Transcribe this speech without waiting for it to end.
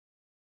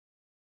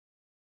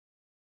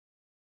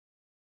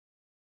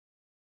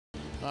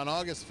On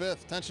August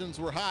 5th, tensions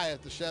were high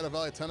at the Shadow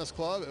Valley Tennis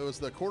Club. It was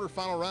the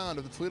quarterfinal round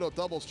of the Toledo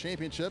Doubles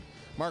Championship.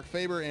 Mark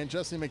Faber and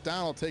Jesse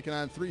MacDonald taking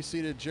on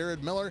three-seeded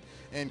Jared Miller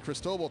and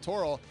Cristobal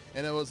Toral,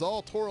 and it was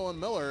all Toral and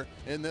Miller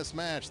in this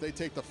match. They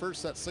take the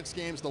first set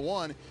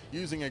 6-1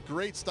 using a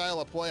great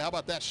style of play. How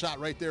about that shot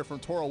right there from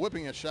Toral,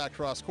 whipping a shot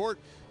cross court.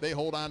 They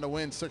hold on to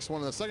win 6-1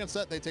 in the second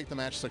set. They take the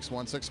match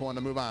 6-1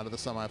 to move on to the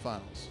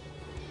semifinals.